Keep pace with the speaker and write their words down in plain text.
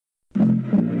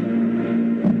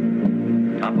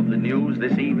news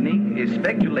this evening is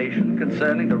speculation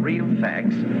concerning the real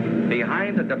facts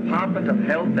behind the Department of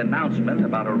Health announcement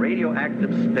about a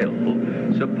radioactive spill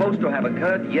supposed to have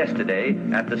occurred yesterday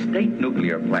at the state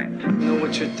nuclear plant. I know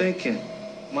what you're thinking.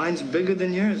 Mine's bigger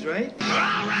than yours, right?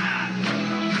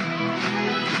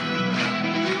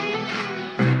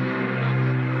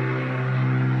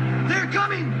 They're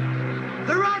coming!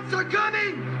 The rats are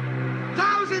coming!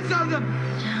 Thousands of them!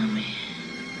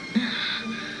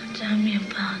 Tell me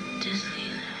about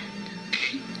Disneyland.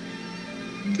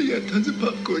 They got tons of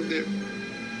popcorn there.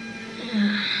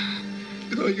 Yeah.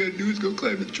 And all you gotta do is go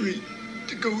climb a tree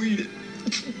to go eat it.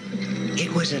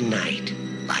 It was a night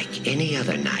like any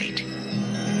other night.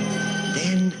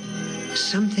 Then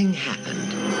something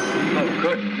happened. Oh,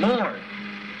 good Lord.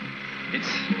 It's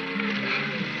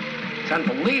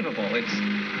unbelievable.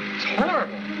 It's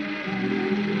horrible.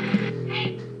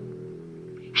 Hey,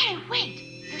 wait!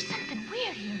 There's something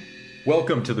weird here.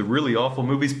 Welcome to the Really Awful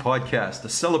Movies Podcast, a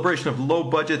celebration of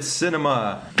low-budget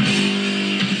cinema.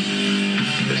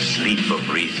 The sleep of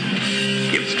reason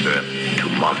gives birth to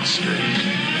monsters.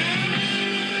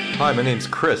 Hi, my name's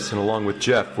Chris, and along with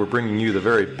Jeff, we're bringing you the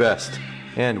very best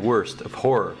and worst of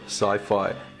horror,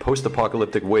 sci-fi,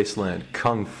 post-apocalyptic wasteland,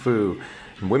 kung fu,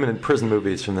 and women in prison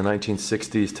movies from the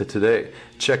 1960s to today.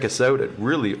 Check us out at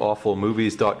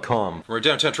reallyawfulmovies.com. We're at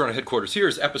downtown Toronto headquarters.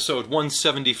 Here's episode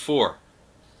 174.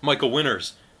 Michael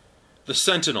Winner's The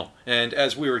Sentinel. And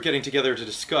as we were getting together to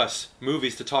discuss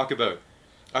movies to talk about,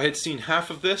 I had seen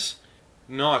half of this,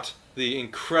 not the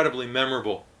incredibly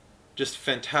memorable, just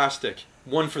fantastic,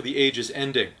 one for the ages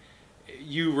ending.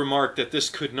 You remarked that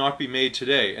this could not be made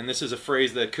today, and this is a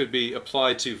phrase that could be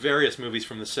applied to various movies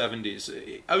from the 70s,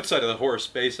 outside of the horror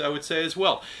space, I would say, as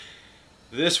well.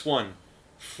 This one,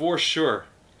 for sure,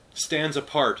 stands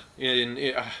apart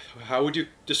in how would you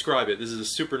describe it? This is a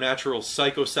supernatural,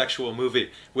 psychosexual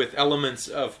movie with elements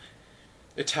of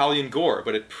Italian gore,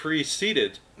 but it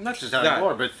preceded not just Italian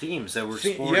gore, but themes that were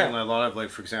exploring a lot of, like,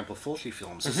 for example, Fulci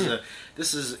films.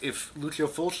 This is if Lucio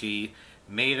Fulci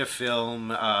made a film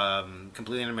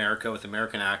completely in America with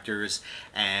American actors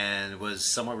and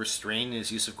was somewhat restrained in his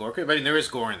use of gore. I mean, there is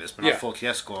gore in this, but not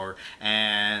Fulci-esque gore,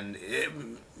 and it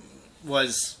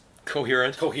was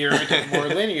coherent and more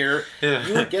linear.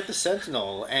 You would get The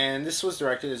Sentinel, and this was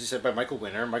directed, as you said, by Michael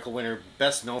Winner. Michael Winner,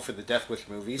 best known for the Death Wish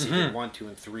movies. He did 1, 2,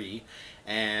 and 3,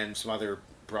 and some other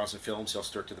Bronson films. He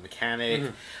also directed The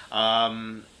Mechanic.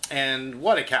 And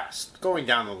what a cast, going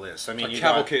down the list. I mean, a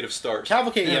cavalcade of stars. You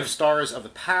have stars of the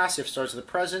past, you have stars of the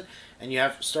present, and you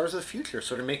have stars of the future,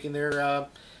 sort of making their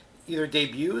either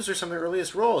debuts or some of their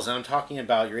earliest roles. And I'm talking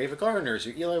about your Ava Gardners,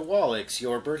 your Eli Wallachs,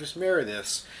 your Burgess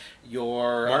Merediths,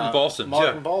 your Martin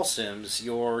Balsams,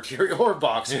 your Terry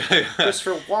Orbachs,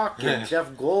 Christopher Walken,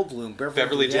 Jeff Goldblum,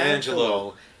 Beverly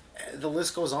D'Angelo. The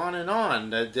list goes on and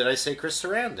on. Did I say Chris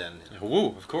Sarandon?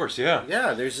 Ooh, of course, yeah.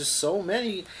 Yeah, there's just so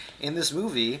many in this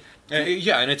movie.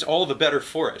 And it's all the better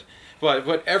for it.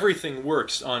 But everything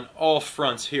works on all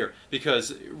fronts here,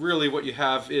 because really what you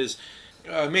have is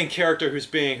a main character whose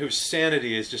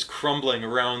sanity is just crumbling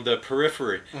around the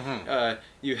periphery.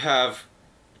 You have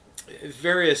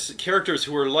various characters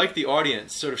who are like the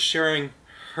audience, sort of sharing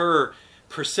her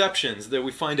perceptions that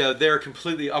we find out they're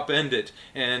completely upended,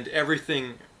 and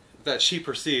everything that she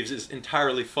perceives is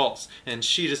entirely false, and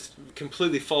she just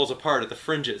completely falls apart at the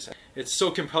fringes. It's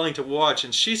so compelling to watch,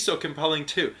 and she's so compelling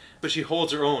too, but she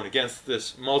holds her own against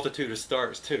this multitude of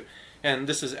stars too. And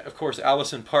this is, of course,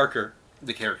 Allison Parker.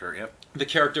 The character, yep. The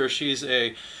character, she's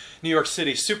a New York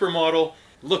City supermodel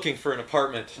looking for an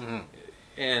apartment,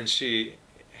 and she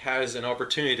has an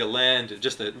opportunity to land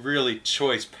just a really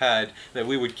choice pad that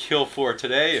we would kill for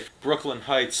today. Brooklyn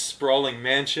Heights sprawling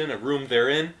mansion, a room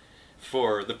therein,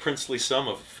 for the princely sum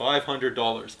of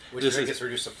 $500. Which I think gets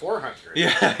reduced to $400.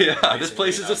 Yeah. This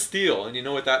place is a steal, and you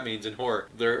know what that means in horror.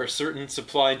 There are certain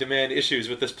supply and demand issues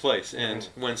with this place, and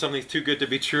when something's too good to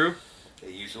be true,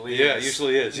 it usually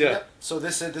is. Yeah. So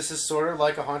this is sort of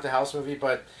like a haunted house movie,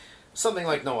 but something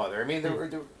like no other. I mean,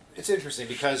 it's interesting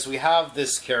because we have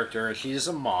this character, and she's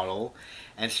a model,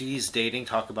 and she's dating,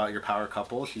 talk about your power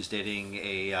couple, she's dating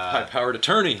a high-powered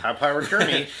attorney,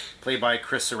 played by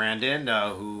Chris Sarandon,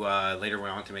 who later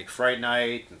went on to make Fright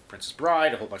Night, and Princess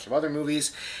Bride, a whole bunch of other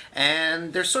movies,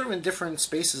 and they're sort of in different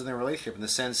spaces in their relationship, in the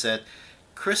sense that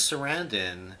Chris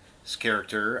Sarandon's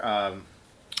character,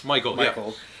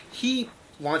 Michael, he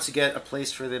wants to get a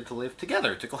place for them to live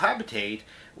together, to cohabitate,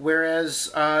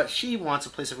 whereas she wants a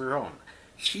place of her own.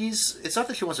 It's not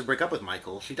that she wants to break up with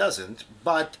Michael, she doesn't,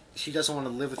 but she doesn't want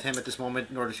to live with him at this moment,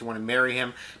 nor does she want to marry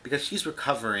him, because she's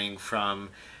recovering from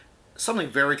something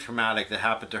very traumatic that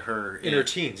happened to her In her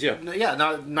teens, yeah. Yeah,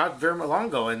 not very long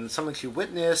ago, and something she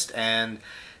witnessed, and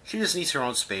she just needs her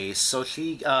own space. So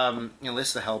she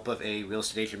enlists the help of a real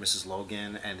estate agent, Mrs.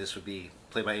 Logan, and this would be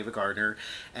played by Ava Gardner.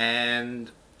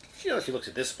 And she looks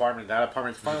at this apartment, that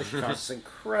apartment. Finally, she finds this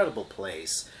incredible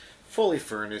place, fully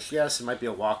furnished. Yes, it might be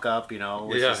a walk up,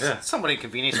 which is somewhat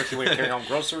inconvenient, especially when you're carrying home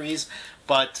groceries,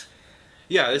 but.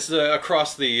 Yeah, this is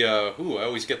across the, I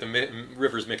always get the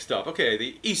rivers mixed up. Okay,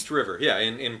 the East River,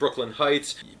 in Brooklyn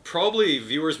Heights. Probably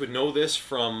viewers would know this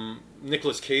from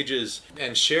Nicolas Cage's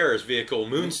and Cher's vehicle,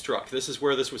 Moonstruck. This is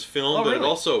where this was filmed, really? But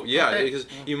also, because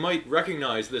you might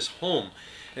recognize this home.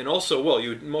 And also, well, you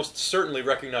would most certainly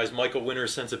recognize Michael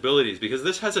Winner's sensibilities, because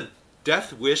this has a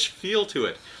Death Wish feel to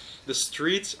it. The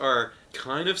streets are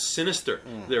kind of sinister.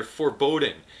 They're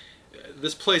foreboding.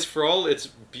 This place, for all its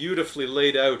beautifully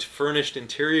laid out, furnished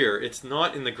interior, it's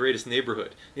not in the greatest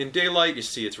neighborhood. In daylight, you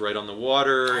see it's right on the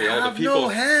water. I have no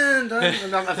hand. I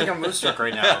think I'm moonstruck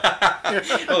right now.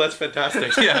 Oh, that's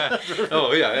fantastic. Yeah.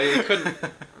 Oh, yeah. I couldn't.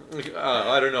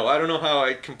 I don't know. I don't know how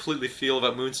I completely feel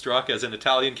about Moonstruck as an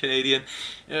Italian Canadian.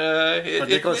 But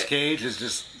Nicolas Cage is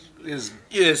just.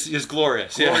 Is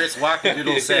glorious. Glorious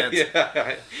wackadoodle sense.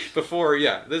 Before,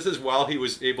 this is while he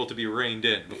was able to be reined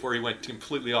in, before he went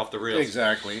completely off the rails.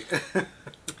 Exactly.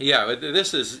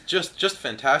 This is just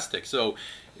fantastic. So,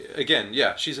 again,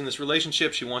 she's in this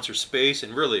relationship, she wants her space,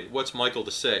 and really, what's Michael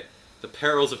to say? The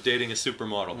perils of dating a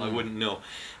supermodel. I wouldn't know.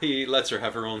 He lets her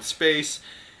have her own space.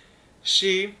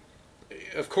 She,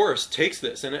 of course, takes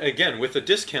this, and again, with a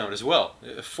discount as well,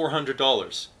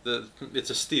 $400. It's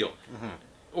a steal.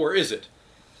 Or is it?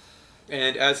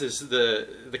 And as is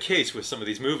the case with some of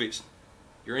these movies,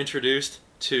 you're introduced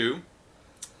to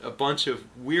a bunch of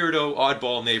weirdo,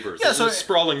 oddball neighbors. Yeah, it's a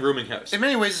sprawling rooming house. In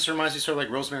many ways, this reminds me sort of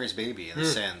like Rosemary's Baby in a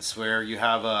sense, where you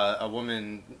have a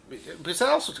woman. Because that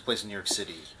also took place in New York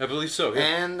City. I believe so. Yeah.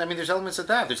 And I mean, there's elements of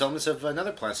that. There's elements of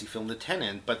another Polanski film, The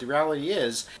Tenant. But the reality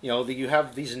is, that you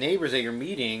have these neighbors that you're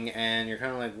meeting, and you're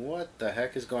kind of like, what the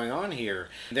heck is going on here?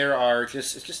 There are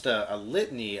it's just a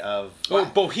litany of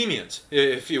bohemians,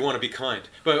 if you want to be kind.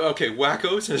 But okay,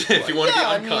 wackos, if you want to be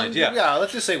unkind. Yeah,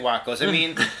 let's just say wackos. I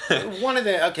mean, one of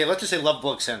the let's just say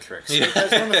lovable eccentrics. Because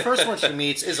one of the first ones she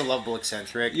meets is a lovable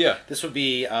eccentric. Yeah. This would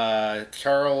be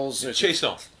Charles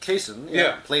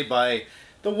Chason, played by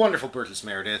the wonderful Burgess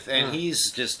Meredith, and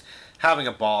he's just having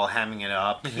a ball, hamming it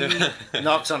up. He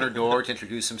knocks on her door to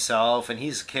introduce himself, and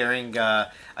he's carrying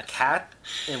a cat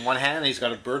in one hand, and he's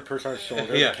got a bird perched on his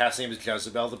shoulder. The cat's name is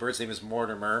Jezebel, the bird's name is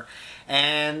Mortimer.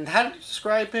 And how did you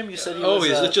describe him? You said he was...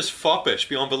 he's just foppish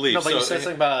beyond belief. No, but you said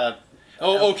something about...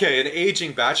 okay, an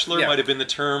aging bachelor might have been the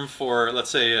term for,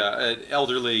 let's say, an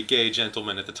elderly gay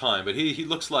gentleman at the time, but he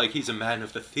looks like he's a man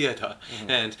of the theater,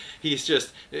 and he's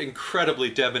just incredibly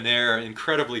debonair,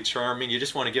 incredibly charming. You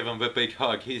just want to give him a big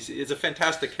hug. He's a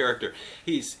fantastic character.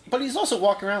 But he's also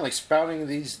walking around like spouting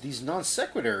these non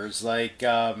sequiturs, like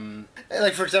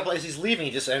for example, as he's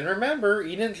leaving, and remember,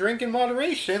 eat and drink in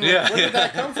moderation. Where did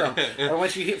that come from? Or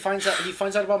when he finds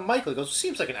out about Michael, he goes,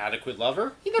 seems like an adequate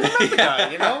lover. He never met the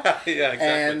guy, Yeah, exactly.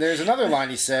 And there's another line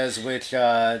he says, which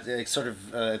sort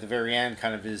of at the very end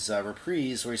kind of is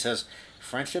reprise, where he says,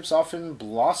 friendships often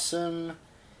blossom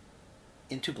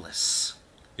into bliss.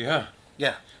 Yeah.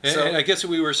 Yeah. And I guess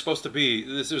we were supposed to be,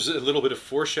 this was a little bit of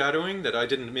foreshadowing that I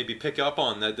didn't maybe pick up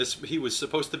on, that he was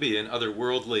supposed to be an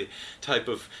otherworldly type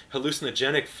of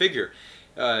hallucinogenic figure.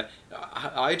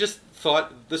 I just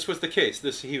thought this was the case.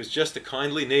 He was just a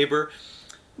kindly neighbor.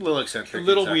 A little eccentric. A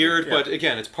little weird, but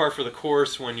again, it's par for the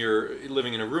course. When you're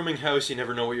living in a rooming house, you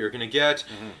never know what you're going to get.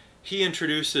 He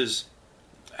introduces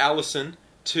Allison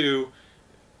to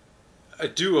a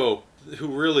duo who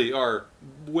really are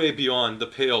way beyond the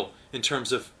pale in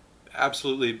terms of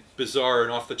absolutely bizarre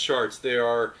and off the charts. They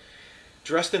are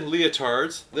dressed in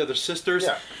leotards. They're their sisters.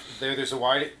 Yeah, there's a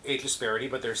wide age disparity,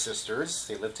 but they're sisters.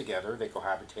 They live together. They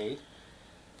cohabitate.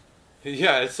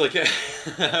 Yeah, it's like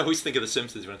I always think of The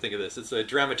Simpsons when I think of this. It's a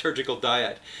dramaturgical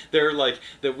dyad. They're like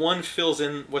that one fills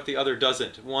in what the other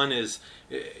doesn't. One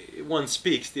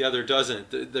speaks, the other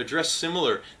doesn't. They're dressed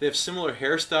similar. They have similar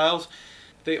hairstyles.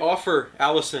 They offer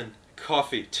Allison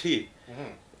coffee, tea.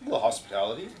 A little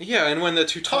hospitality. Yeah, and when the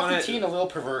Teutonic... Coffee, tea, and a little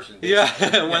perversion.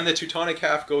 Yeah, when the Teutonic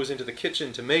half goes into the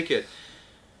kitchen to make it,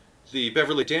 the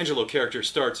Beverly D'Angelo character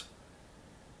starts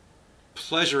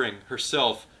pleasuring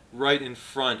herself right in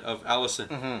front of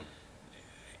Allison.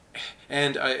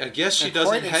 And I guess she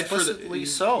doesn't head for the... explicitly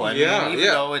so. I mean, even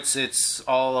though it's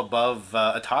all above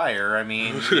attire, I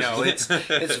mean, it's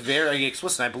very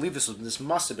explicit. I believe this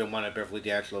must have been one of Beverly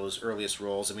D'Angelo's earliest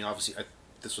roles. I mean, obviously,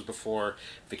 this was before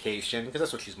Vacation, because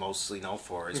that's what she's mostly known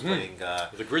for, is playing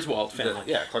the Griswold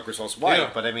family. Clark Griswold's wife.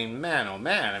 Yeah. But I mean, man, oh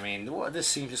man, I mean, this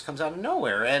scene just comes out of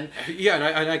nowhere. And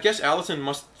I guess Allison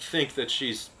must think that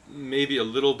she's maybe a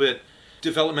little bit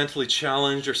developmentally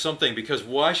challenged or something, because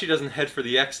why she doesn't head for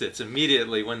the exits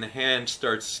immediately when the hand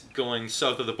starts going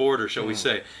south of the border, shall we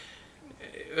say.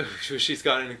 She's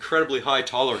got an incredibly high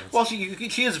tolerance. Well, she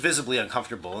is visibly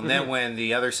uncomfortable, and then when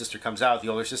the other sister comes out, the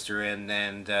older sister, and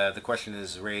the question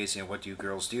is raised, what do you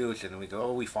girls do? And then we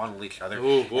go, we fondle each other.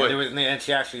 Oh boy! And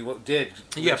she actually did.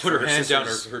 Yeah, put her hand down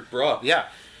her bra. Yeah,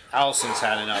 Allison's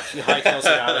had enough. She hightails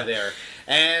it out of there,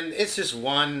 and it's just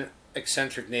one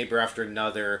eccentric neighbor after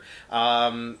another.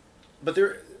 But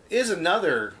there is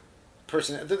another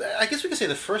person. I guess we could say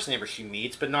the first neighbor she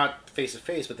meets, but not face to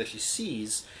face, but that she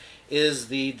sees, is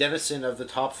the denizen of the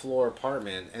top floor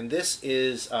apartment, and this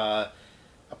is a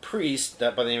priest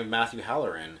by the name of Matthew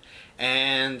Halloran,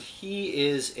 and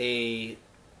he's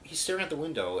staring out the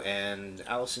window, and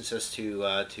Allison says to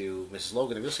Mrs.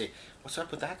 Logan, and we'll say, "What's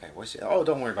up with that guy? Oh,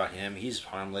 don't worry about him. He's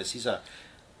harmless. He's a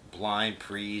blind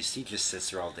priest. He just sits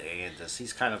there all day and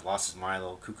he's kind of lost his mind, a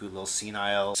little cuckoo, a little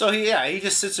senile. So he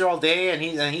just sits there all day, and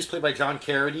he's played by John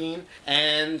Carradine,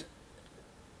 and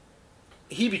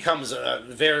he becomes a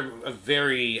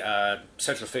very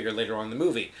central figure later on in the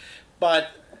movie. But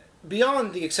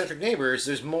beyond the eccentric neighbors,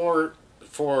 there's more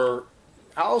for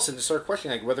Allison to start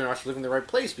questioning whether or not she's living in the right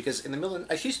place, because in the middle,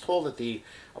 she's told that the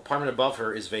apartment above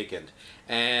her is vacant,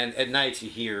 and at night she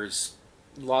hears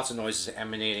lots of noises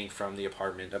emanating from the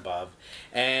apartment above,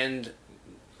 and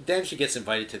then she gets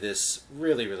invited to this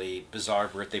really, really bizarre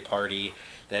birthday party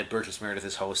that Burgess Meredith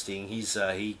is hosting.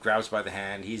 He grabs by the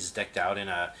hand. He's decked out in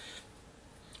a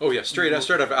straight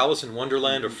out of Alice in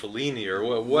Wonderland or Fellini or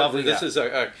what. Lovely, this is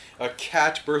a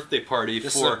cat birthday party.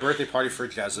 This is a birthday party for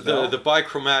Jezebel. The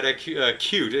bichromatic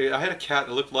cute. I had a cat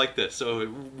that looked like this,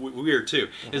 so weird too.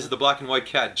 This is the black and white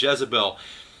cat Jezebel.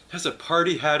 Has a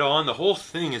party hat on. The whole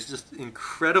thing is just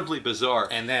incredibly bizarre.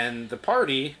 And then the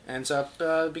party ends up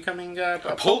becoming a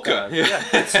polka. Yeah,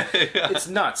 it's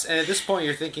nuts. And at this point,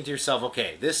 you're thinking to yourself,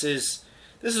 okay, this is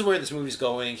where this movie's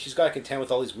going. She's got to contend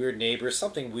with all these weird neighbors.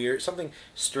 Something weird, something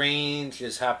strange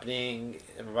is happening.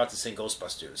 I'm about to sing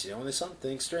Ghostbusters. There's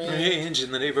something strange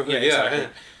in the neighborhood. Yeah, exactly.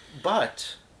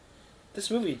 But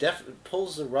this movie definitely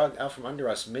pulls the rug out from under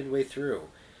us midway through,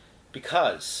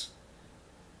 because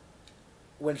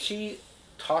when she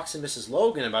talks to Mrs.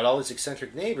 Logan about all these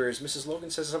eccentric neighbors, Mrs.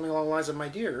 Logan says something along the lines of, "My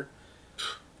dear,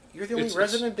 you're the only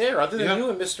resident there, other than you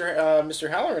and Mr.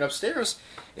 Halloran upstairs.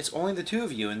 It's only the two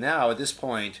of you." And now, at this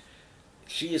point,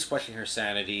 she is questioning her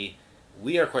sanity.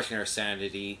 We are questioning our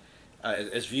sanity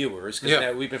as viewers,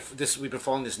 because we've been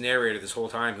following this narrator this whole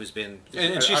time, who's been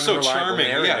and she's so charming.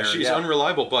 Narrator. She's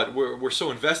unreliable, but we're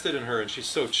so invested in her, and she's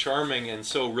so charming and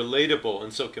so relatable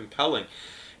and so compelling.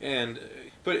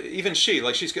 But even she,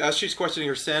 as she's questioning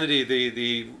her sanity,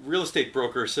 the real estate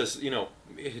broker says,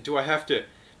 "Do I have to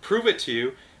prove it to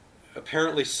you?"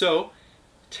 Apparently so.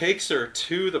 Takes her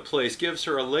to the place, gives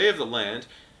her a lay of the land,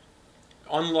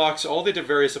 unlocks all the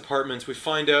various apartments. We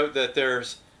find out that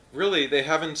they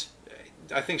haven't,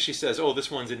 I think she says, "Oh, this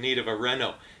one's in need of a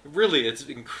reno." Really, it's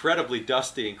incredibly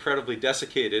dusty, incredibly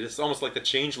desiccated. It's almost like The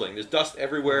Changeling. There's dust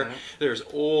everywhere. Mm-hmm. There's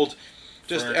old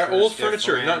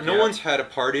furniture. No one's had a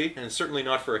party, and certainly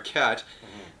not for a cat.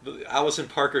 Mm-hmm. Allison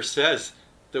Parker says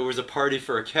there was a party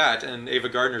for a cat, and Ava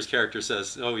Gardner's character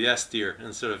says, "Oh yes, dear,"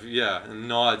 and sort of and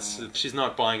nods. Mm-hmm. She's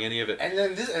not buying any of it. And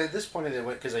then at this point,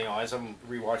 because as I'm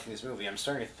rewatching this movie, I'm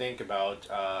starting to think about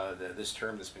this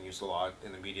term that's been used a lot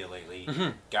in the media lately,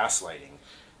 gaslighting,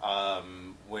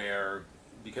 where.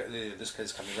 Because this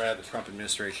is coming right out of the Trump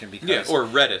administration. Or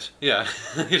Reddit,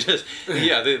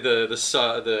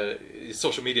 the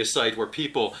social media site where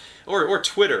people, or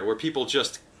Twitter, where people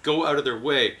just go out of their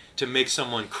way to make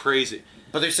someone crazy.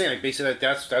 But they're saying basically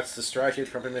that's the strategy of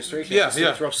the Trump administration.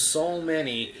 Throw so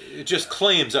many just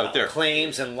claims out there,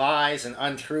 claims and lies and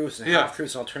untruths and half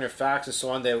truths and alternative facts and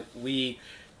so on, that we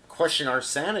question our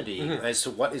sanity as to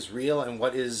what is real and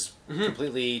what is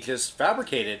completely just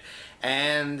fabricated.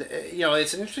 And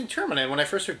it's an interesting term. And when I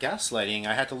first heard gaslighting,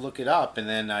 I had to look it up, and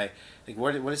then I think,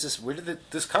 what is this? Where did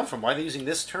this come from? Why are they using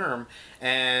this term?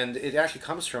 And it actually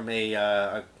comes from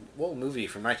a movie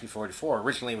from 1944.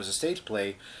 Originally, it was a stage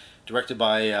play directed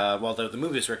by the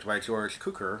movie is directed by George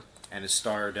Cukor, and it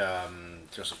starred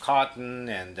Joseph Cotton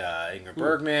and Ingrid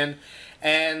Bergman.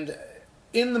 And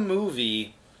in the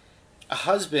movie, a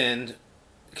husband.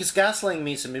 Because gaslighting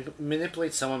means to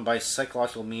manipulate someone by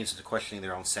psychological means into questioning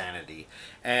their own sanity.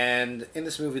 And in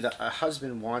this movie, a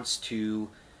husband wants to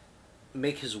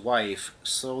make his wife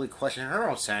slowly question her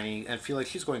own sanity and feel like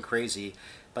she's going crazy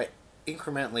by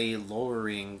incrementally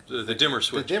lowering the dimmer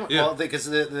switch. Well, because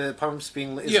the apartment's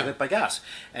being lit by gas,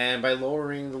 and by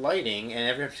lowering the lighting, and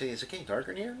everyone saying, "Is it getting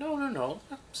darker in here?" No.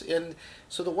 And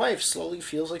so the wife slowly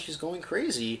feels like she's going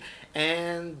crazy,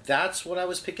 and that's what I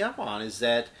was picking up on, is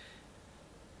that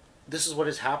this is what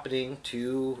is happening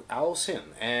to Allison,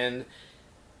 and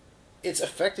it's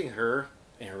affecting her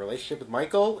in her relationship with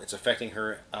Michael. It's affecting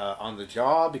her on the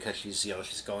job, because she's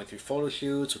going through photo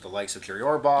shoots with the likes of Jerry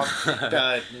Orbach,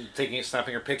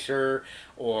 snapping her picture,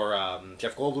 or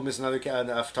Jeff Goldblum is another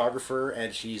photographer,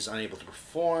 and she's unable to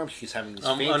perform. She's having these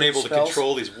unable spells. to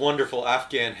control these wonderful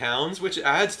Afghan hounds, which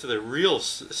adds to the real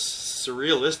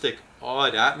surrealistic,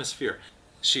 odd atmosphere.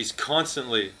 She's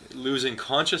constantly losing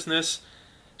consciousness.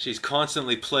 She's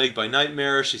constantly plagued by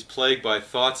nightmares. She's plagued by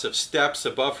thoughts of steps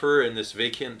above her in this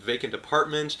vacant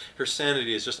apartment. Her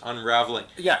sanity is just unraveling.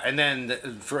 Yeah, and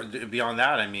then beyond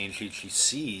that, I mean, she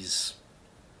sees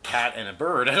cat and a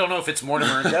bird. I don't know if it's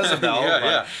Mortimer and Jezebel.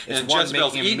 Yeah. It's and one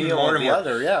Jezebel's making a eating meal Mortimer. of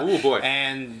the other. Yeah. Ooh, boy.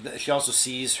 And she also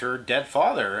sees her dead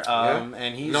father.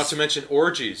 And he's... Not to mention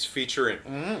orgies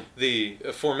featuring the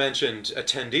aforementioned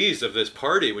attendees of this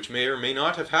party, which may or may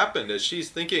not have happened, as she's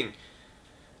thinking...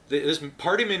 This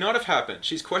party may not have happened.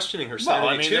 She's questioning her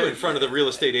sanity too in front of the real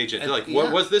estate agent. Like,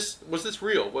 was this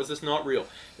real? Was this not real?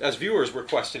 As viewers, we're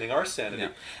questioning our sanity.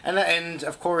 Yeah. And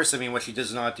of course, I mean, what she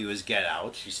does not do is get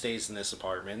out. She stays in this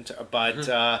apartment. But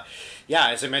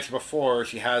as I mentioned before,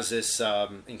 she has this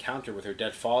encounter with her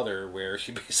dead father, where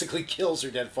she basically kills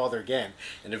her dead father again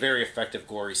in a very effective,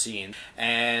 gory scene,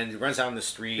 and runs out in the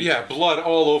street. Yeah, blood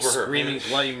all over her, screaming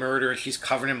bloody murder. She's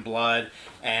covered in blood.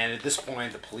 And at this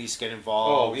point, the police get Oh,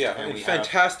 involved. yeah, in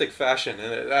fantastic fashion.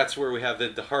 And that's where we have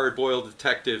the hard-boiled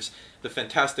detectives, the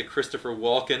fantastic Christopher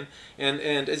Walken. And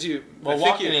as you...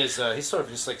 Walken is... he's sort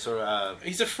of...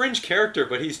 he's a fringe character,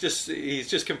 but he's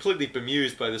just completely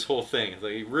bemused by this whole thing.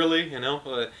 Like, really?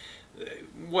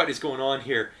 What is going on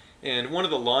here? And one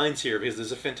of the lines here, because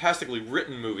there's a fantastically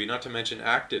written movie, not to mention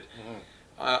acted.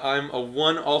 I'm a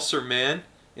one-ulcer man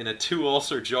in a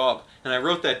two-ulcer job. And I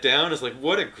wrote that down as like,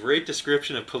 what a great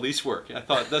description of police work. I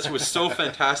thought that was so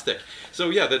fantastic. So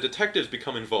yeah, the detectives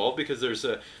become involved because there's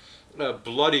a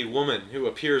bloody woman who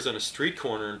appears on a street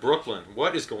corner in Brooklyn.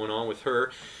 What is going on with her?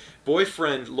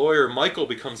 Boyfriend, lawyer Michael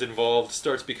becomes involved,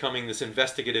 starts becoming this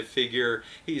investigative figure.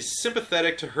 He's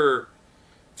sympathetic to her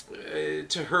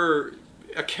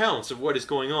accounts of what is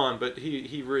going on, but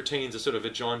he retains a sort of a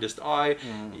jaundiced eye.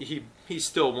 He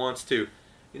still wants to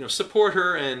support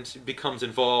her, and becomes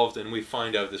involved, and we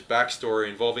find out this backstory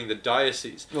involving the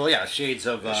diocese. Well, yeah, shades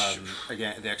of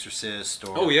again, The Exorcist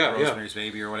or Rosemary's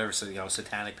Baby or whatever,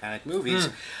 satanic panic movies.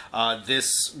 The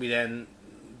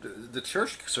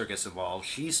church sort of gets involved.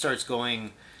 She starts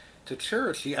going to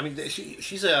church.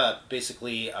 She's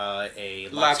basically a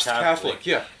lapsed Catholic.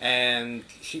 Yeah, and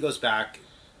she goes back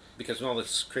because when all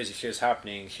this crazy shit is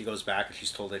happening. She goes back and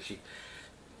she's told that she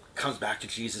comes back to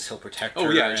Jesus, he'll protect her.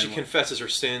 Oh yeah, and she confesses her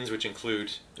sins, which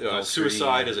include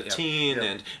suicide as a teen,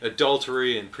 and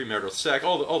adultery and premarital sex,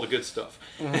 all the good stuff,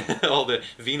 all the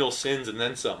venal sins and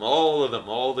then some, all of them,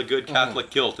 all the good Catholic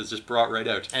guilt is just brought right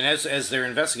out. And as they're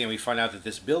investigating, we find out that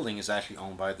this building is actually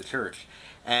owned by the church,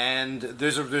 and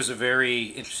there's a very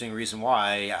interesting reason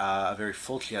why, a very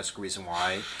Fulci-esque reason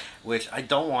why, which I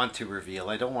don't want to reveal,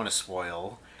 I don't want to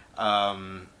spoil.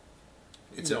 And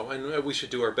we should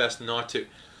do our best not to.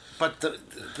 But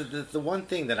the one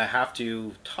thing that I have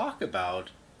to talk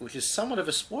about, which is somewhat of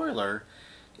a spoiler,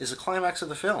 is the climax of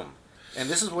the film. And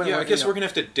this is when I guess we're gonna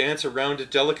have to dance around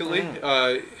it delicately.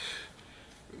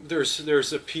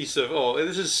 There's a piece of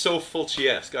this is so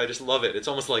Fulci-esque. I just love it. It's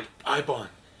almost like Eibon,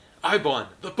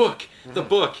 the book, the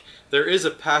book. There is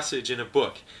a passage in a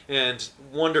book, and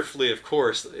wonderfully, of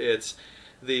course, it's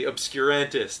the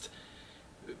obscurantist,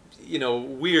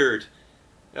 weird.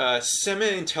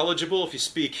 Semi-intelligible if you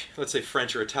speak, let's say,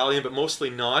 French or Italian, but mostly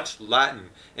not Latin.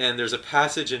 And there's a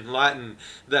passage in Latin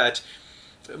that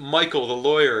Michael, the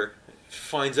lawyer,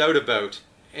 finds out about,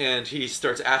 and he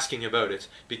starts asking about it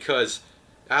because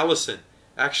Allison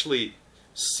actually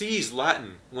sees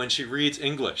Latin when she reads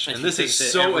English, and this is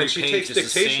so. And she takes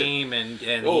dictation.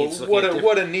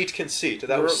 What a neat conceit!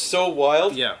 That was so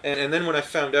wild. Yeah. And then when I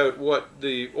found out what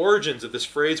the origins of this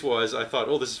phrase was, I thought,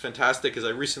 this is fantastic, because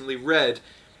I recently read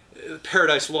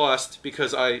Paradise Lost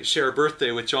because I share a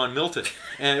birthday with John Milton,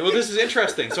 and this is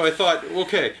interesting. So I thought,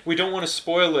 okay, we don't want to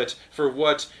spoil it for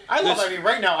what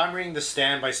right now I'm reading The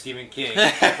Stand by Stephen King,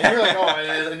 and you're like,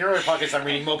 in your other podcast I'm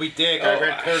reading Moby Dick. I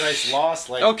read Paradise Lost.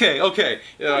 Like, okay. are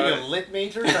you a lit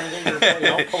major?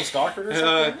 Postdoctorate or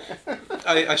something?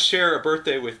 I share a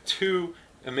birthday with two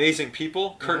amazing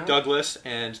people, Kirk Douglas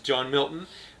and John Milton,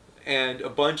 and a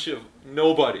bunch of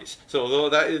nobodies. So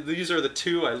these are the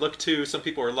two I look to. Some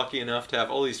people are lucky enough to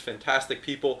have all these fantastic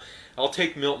people. I'll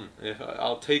take Milton.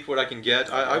 I'll take what I can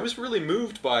get. I was really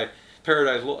moved by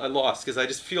Paradise Lost because I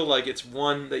just feel like it's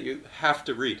one that you have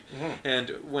to read.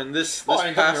 And when this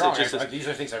passage these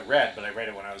are things I read, but I read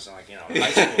it when I was in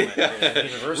high school and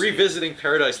university. Revisiting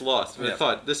Paradise Lost. I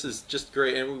thought this is just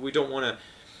great, and we don't want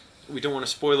to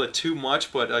spoil it too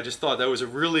much, but I just thought that was a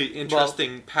really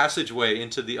interesting passageway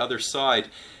into the other side.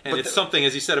 And it's something,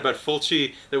 as you said, about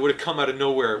Fulci that would have come out of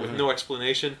nowhere with no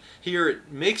explanation. Here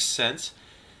it makes sense.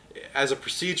 As a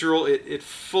procedural, it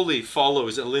fully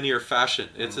follows a linear fashion.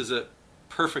 It's as a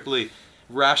perfectly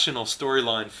rational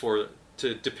storyline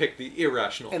to depict the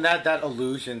irrational. And that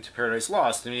allusion to Paradise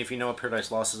Lost, I mean, if you know what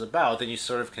Paradise Lost is about, then you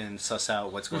sort of can suss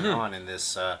out what's going on in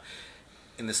this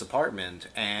apartment.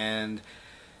 And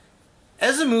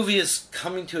as the movie is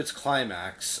coming to its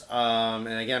climax, and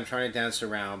again, I'm trying to dance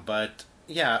around, but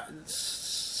yeah,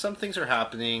 some things are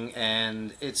happening,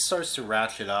 and it starts to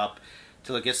ratchet up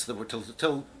till it gets to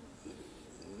till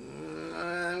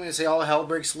I'm going to say all hell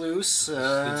breaks loose.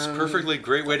 It's a perfectly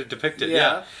great way to depict it.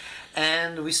 Yeah.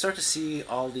 And we start to see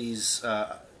all these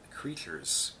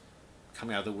creatures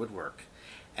coming out of the woodwork,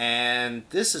 and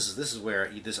this is where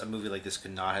a movie like this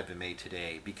could not have been made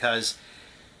today, because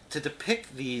to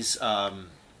depict these I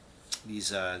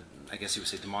guess you would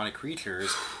say demonic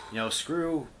creatures,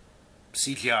 screw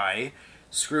CGI,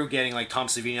 screw getting like Tom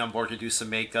Savini on board to do some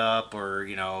makeup or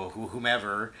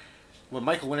whomever. What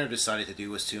Michael Winner decided to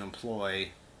do was to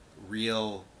employ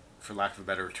real, for lack of a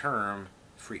better term,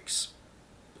 freaks.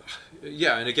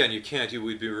 Yeah, and again,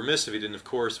 we'd be remiss if he didn't, of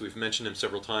course, we've mentioned him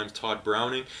several times, Todd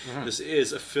Browning. This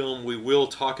is a film we will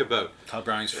talk about. Todd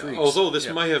Browning's Freaks. Although this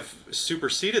might have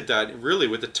superseded that, really,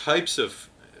 with the types of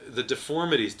the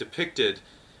deformities depicted,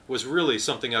 was really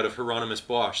something out of Hieronymus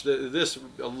Bosch. A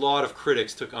lot of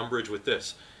critics took umbrage with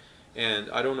this. And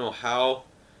I don't know how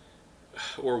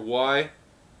or why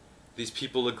these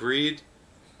people agreed.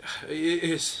 Well, when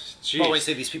you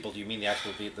say these people, do you mean the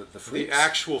actual the freaks? The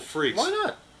actual freaks. Why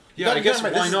not? Yeah, I guess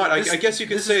why not? I guess you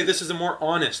could say this is a more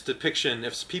honest depiction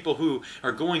of people who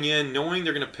are going in knowing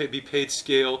they're going to be paid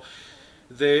scale.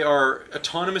 They are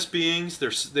autonomous beings.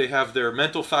 They have their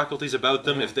mental faculties about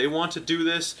them. If they want to do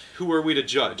this, who are we to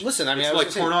judge? Listen, I mean, it's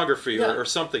like pornography or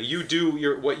something. You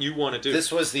do what you want to do.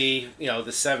 This was the the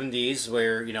 70s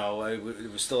where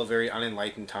it was still a very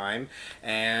unenlightened time,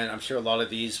 and I'm sure a lot of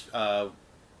these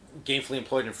gainfully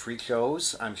employed in freak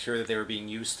shows, I'm sure that they were being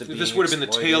used to. This would have been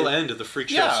the tail end of the freak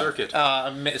show circuit.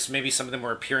 Maybe some of them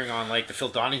were appearing on like the Phil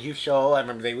Donahue show. I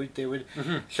remember they would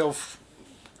show.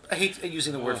 I hate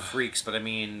using the word freaks, but I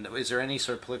mean, is there any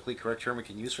sort of politically correct term we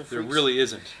can use for freaks? There really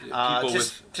isn't.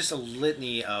 Just a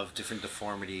litany of different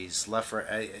deformities.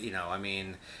 I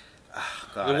mean,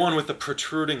 God. The one with the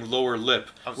protruding lower lip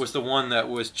was the one that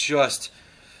was just,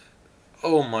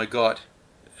 oh my God.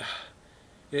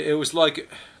 It was like,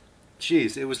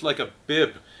 it was like a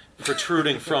bib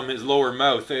protruding from his lower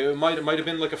mouth. It might have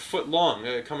been like a foot long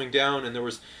coming down, and there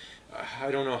was,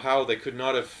 I don't know how they could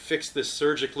not have fixed this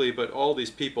surgically, but all these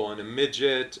people, and a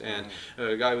midget, and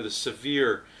a guy with a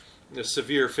severe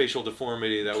facial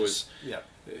deformity that was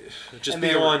just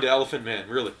beyond Elephant Man,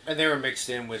 really. And they were mixed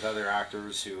in with other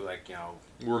actors who,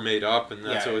 were made up, and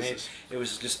that's it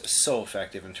was just so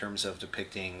effective in terms of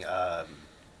depicting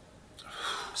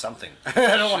something.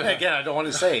 I don't want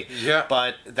to say,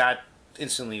 but that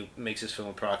instantly makes this film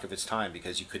a product of its time,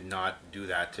 because you could not do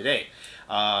that today.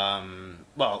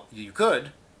 Well, you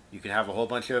could have a whole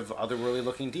bunch of otherworldly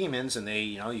looking demons, and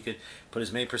you could put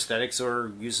as many prosthetics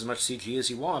or use as much CG as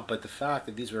you want, but the fact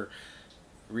that these were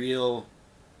real,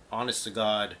 honest to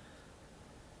God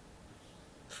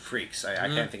freaks, I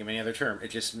can't think of any other term.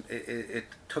 It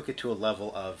took it to a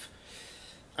level of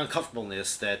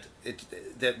uncomfortableness that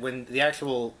when the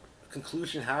actual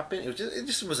conclusion happened, it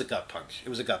just was a gut punch. It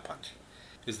was a gut punch.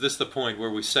 Is this the point where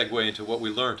we segue into what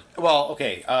we learned? Well,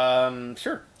 okay,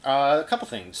 sure. A couple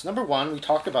things. Number one, we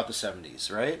talked about the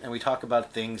 70s, right? And we talked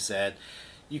about things that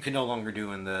you can no longer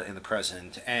do in the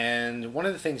present. And one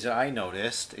of the things that I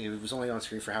noticed, it was only on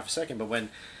screen for half a second, but when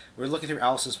we were looking through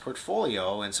Allison's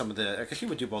portfolio and some of the, because she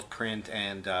would do both print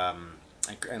and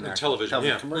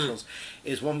television commercials,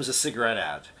 is one was a cigarette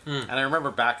ad. And I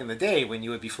remember back in the day when you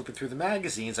would be flipping through the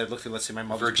magazines, I'd look through, let's say, my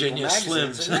mother's Virginia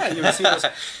magazines, Slims. and you would see those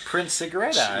print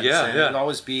cigarette ads. It would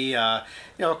always be a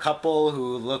couple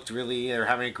who looked really, they were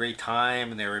having a great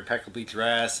time, and they were impeccably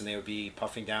dressed, and they would be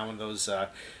puffing down one of those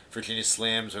Virginia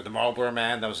Slims, or the Marlboro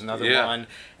Man. That was another one.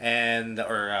 And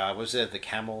was it the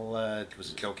Camel?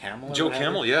 Was it Joe Camel? Joe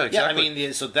Camel, yeah, exactly. Yeah, I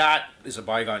mean, so that is a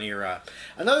bygone era.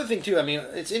 Another thing too. I mean,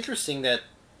 it's interesting that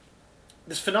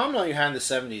this phenomenon you had in the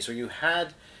 70s, where you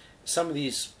had some of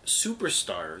these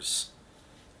superstars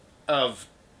of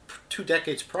 2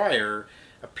 decades prior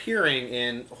appearing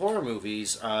in horror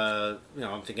movies. I'm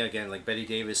thinking again like Betty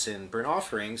Davis in Burnt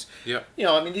Offerings. Yeah.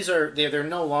 I mean, they're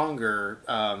no longer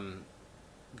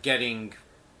getting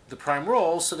the prime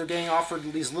roles, so they're getting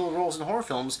offered these little roles in horror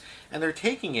films, and they're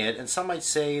taking it. And some might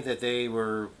say that they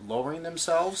were lowering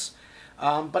themselves,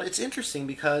 but it's interesting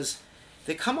because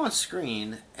they come on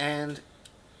screen, and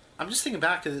I'm just thinking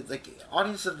back to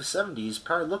audiences of the 70s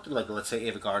probably looked at let's say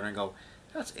Ava Gardner and go,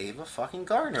 that's Ava fucking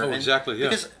Gardner. Oh, exactly, yeah.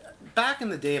 Because back in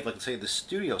the day of, let's say, the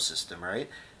studio system, right?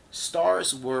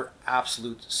 Stars were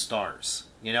absolute stars.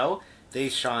 They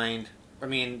shined. I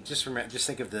mean, just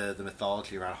think of the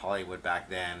mythology around Hollywood back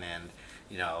then, and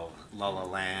La La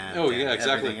Land. Oh yeah,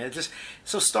 exactly.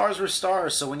 So stars were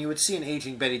stars. So when you would see an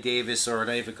aging Betty Davis or an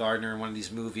Ava Gardner in one of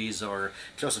these movies, or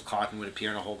Joseph Cotten would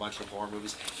appear in a whole bunch of horror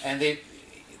movies, and it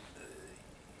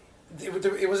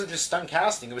wasn't just stunt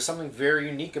casting. It was something very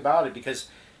unique about it, because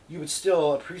you would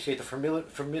still appreciate the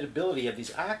formidability of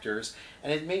these actors,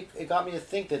 and it got me to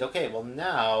think that, okay, well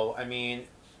now, I mean,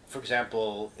 for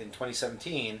example, in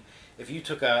 2017, if you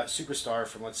took a superstar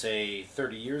from, let's say,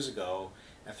 30 years ago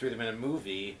and threw them in a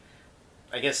movie,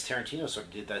 I guess Tarantino sort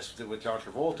of did that with John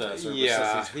Travolta. Sort of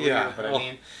his career, but I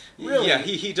mean, really, yeah,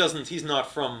 he doesn't. He's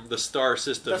not from the star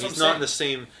system. He's not in the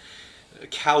same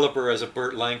caliber as a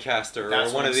Burt Lancaster or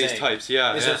one of these types.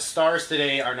 Yeah, that stars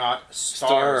today are not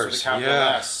stars with a capital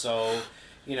S. So,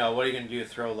 what are you going to do?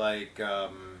 Throw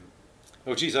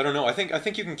oh geez, I don't know. I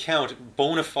think you can count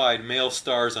bona fide male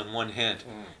stars on one hand,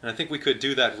 and I think we could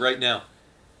do that right now.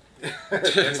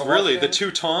 Really, the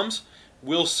two Toms,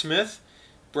 Will Smith,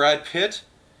 Brad Pitt,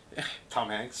 Tom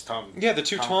Hanks, Yeah, the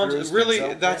two Toms. Cruise,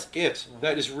 really, that's it.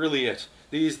 That is really it.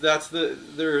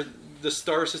 The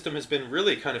star system has been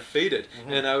really kind of faded.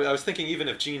 And I was thinking even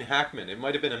of Gene Hackman. It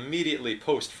might have been immediately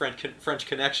post French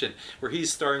Connection, where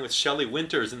he's starring with Shelley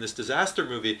Winters in this disaster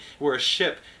movie where a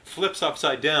ship flips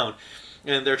upside down,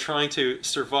 and they're trying to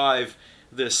survive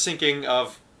the sinking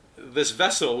of this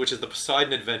vessel, which is the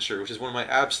Poseidon Adventure, which is one of my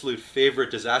absolute favorite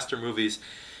disaster movies.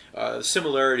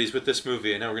 Similarities with this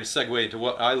movie, and now we're going to segue into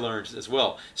what I learned as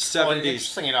well. 70s. Well,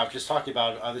 interesting enough, just talking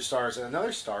about other stars, and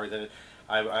another star that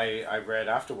I read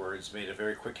afterwards made a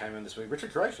very quick cameo in this movie.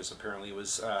 Richard Dreyfuss apparently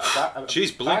was.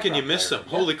 Jeez, blink and you miss him. Yeah.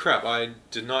 Holy crap! I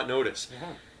did not notice.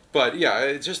 But yeah,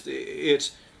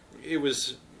 it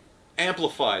was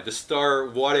amplified, the star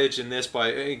wattage in this,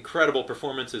 by incredible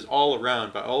performances all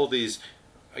around by all these,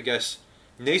 I guess,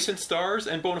 nascent stars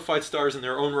and bona fide stars in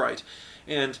their own right.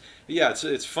 And yeah,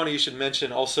 it's funny you should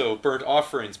mention also Burnt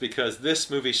Offerings, because this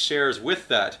movie shares with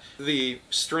that the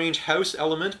strange house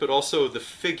element, but also the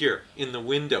figure in the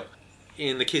window.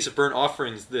 In the case of Burnt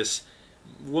Offerings, this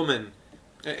woman,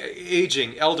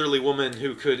 aging, elderly woman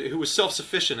who was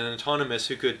self-sufficient and autonomous,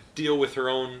 who could deal with her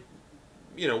own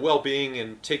well-being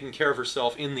and taking care of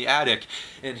herself in the attic.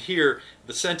 And here,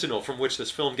 the Sentinel, from which this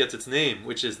film gets its name,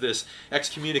 which is this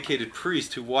excommunicated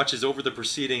priest who watches over the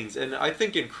proceedings, and I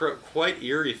think in quite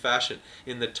eerie fashion,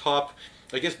 in the top,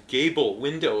 I guess, gable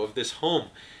window of this home,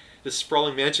 this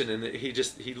sprawling mansion, and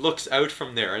he looks out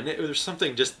from there, and there's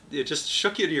something it just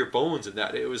shook you to your bones in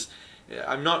that.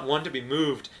 I'm not one to be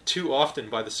moved too often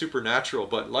by the supernatural,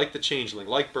 but like The Changeling,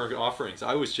 like Burnt Offerings,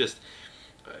 I was just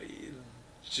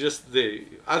the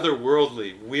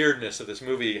otherworldly weirdness of this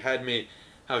movie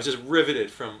I was just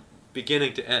riveted from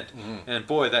beginning to end. And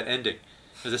boy, that ending.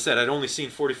 As I said, I'd only seen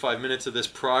 45 minutes of this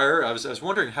prior. I was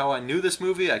wondering how I knew this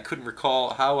movie. I couldn't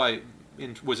recall how I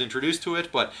was introduced to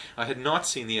it, but I had not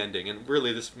seen the ending. And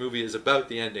really, this movie is about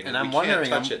the ending. And I'm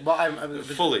wondering,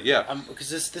 fully, yeah. Because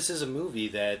this is a movie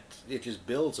that it just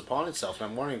builds upon itself. And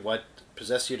I'm wondering what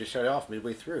possessed you to shut it off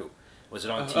midway through. Was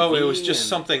it on TV? Oh, it was just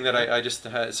something that I just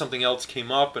had, something else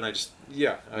came up, and I just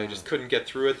couldn't get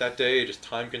through it that day. Just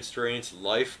time constraints,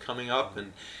 life coming up,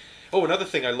 and another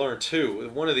thing I learned too.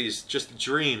 One of these just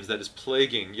dreams that is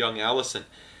plaguing young Allison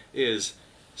is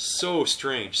so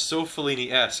strange, so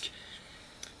Fellini-esque.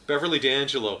 Beverly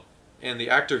D'Angelo and the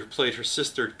actor who played her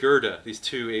sister Gerda, these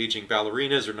two aging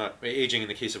ballerinas, or not aging in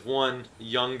the case of one,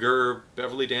 younger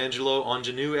Beverly D'Angelo,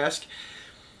 ingenue-esque,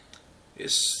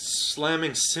 is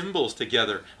slamming cymbals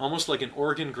together, almost like an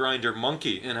organ grinder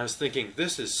monkey. And I was thinking,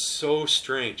 this is so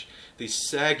strange. These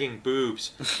sagging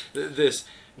boobs, this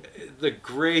the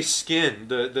gray skin,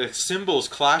 the symbols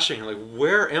clashing. Like,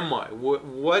 where am I?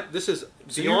 What? This is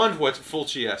beyond what's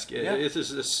Fulci-esque. This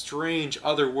is a strange,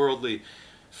 otherworldly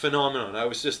phenomenon. I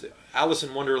was just Alice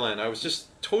in Wonderland. I was just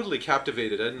totally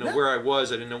captivated. I didn't know where I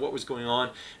was. I didn't know what was going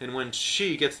on. And when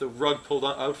she gets the rug pulled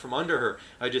out from under her,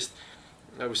 I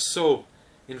was so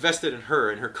invested in her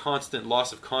and her constant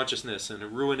loss of consciousness and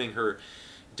ruining her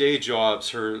day jobs,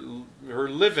 her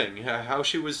living, how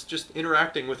she was just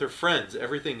interacting with her friends,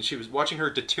 everything. She was watching her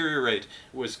deteriorate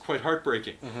was quite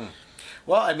heartbreaking. Mm-hmm.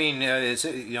 Well, I mean, it's,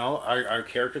 our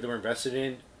character that we're invested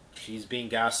in, she's being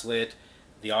gaslit.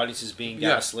 The audience is being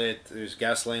gaslit. There's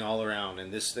gaslighting all around,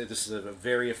 and this is a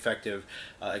very effective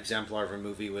exemplar of a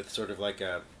movie with sort of like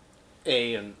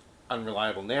an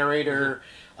unreliable narrator.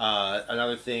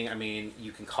 Another thing, I mean,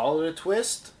 you can call it a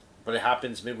twist, but it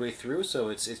happens midway through, so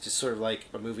it's just sort of like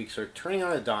a movie sort of turning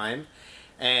on a dime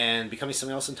and becoming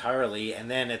something else entirely,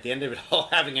 and then at the end of it all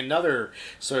having another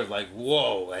sort of like,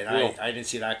 whoa, and I didn't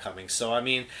see that coming. So, I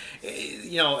mean,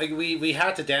 we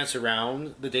had to dance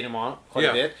around the denouement quite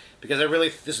a bit, because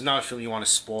this is not a film you want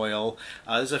to spoil.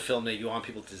 This is a film that you want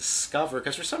people to discover,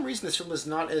 because for some reason this film is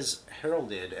not as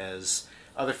heralded as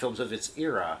other films of its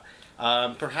era.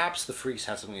 Perhaps the freaks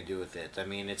had something to do with it. I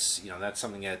mean, it's that's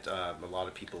something that a lot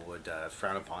of people would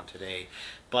frown upon today.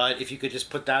 But if you could just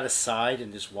put that aside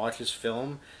and just watch this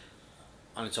film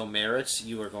on its own merits,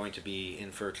 you are going to be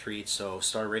in for a treat. So,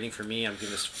 star rating for me, I'm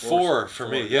giving this four for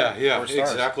me. Yeah,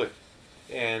 exactly.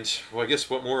 And well, I guess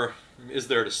what more is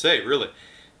there to say, really?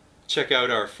 Check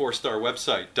out our 4-star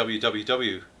website,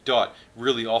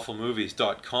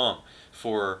 www.reallyawfulmovies.com,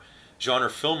 for genre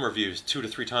film reviews 2 to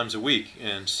 3 times a week,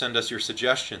 and send us your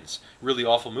suggestions.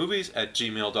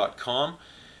 reallyawfulmovies@gmail.com,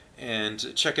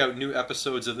 and check out new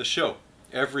episodes of the show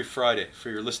every Friday for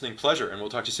your listening pleasure, and we'll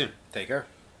talk to you soon. Take care.